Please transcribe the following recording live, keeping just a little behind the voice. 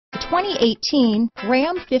2018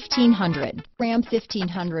 Ram 1500. Ram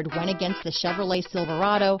 1500 went against the Chevrolet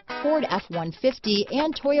Silverado, Ford F-150,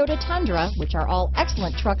 and Toyota Tundra, which are all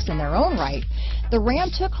excellent trucks in their own right. The Ram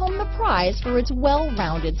took home the prize for its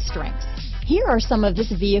well-rounded strengths. Here are some of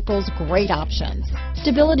this vehicle's great options: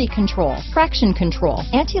 stability control, traction control,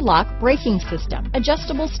 anti-lock braking system,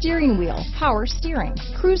 adjustable steering wheel, power steering,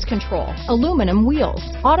 cruise control, aluminum wheels,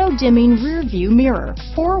 auto-dimming rear view mirror,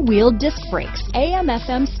 four-wheel disc brakes,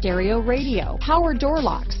 AM/FM stereo radio, power door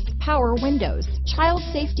locks, power windows, child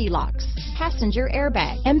safety locks, passenger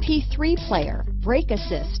airbag, MP3 player, brake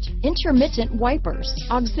assist, intermittent wipers,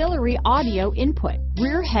 auxiliary audio input,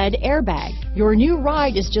 rear head airbag. Your new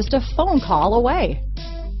ride is just a phone call away.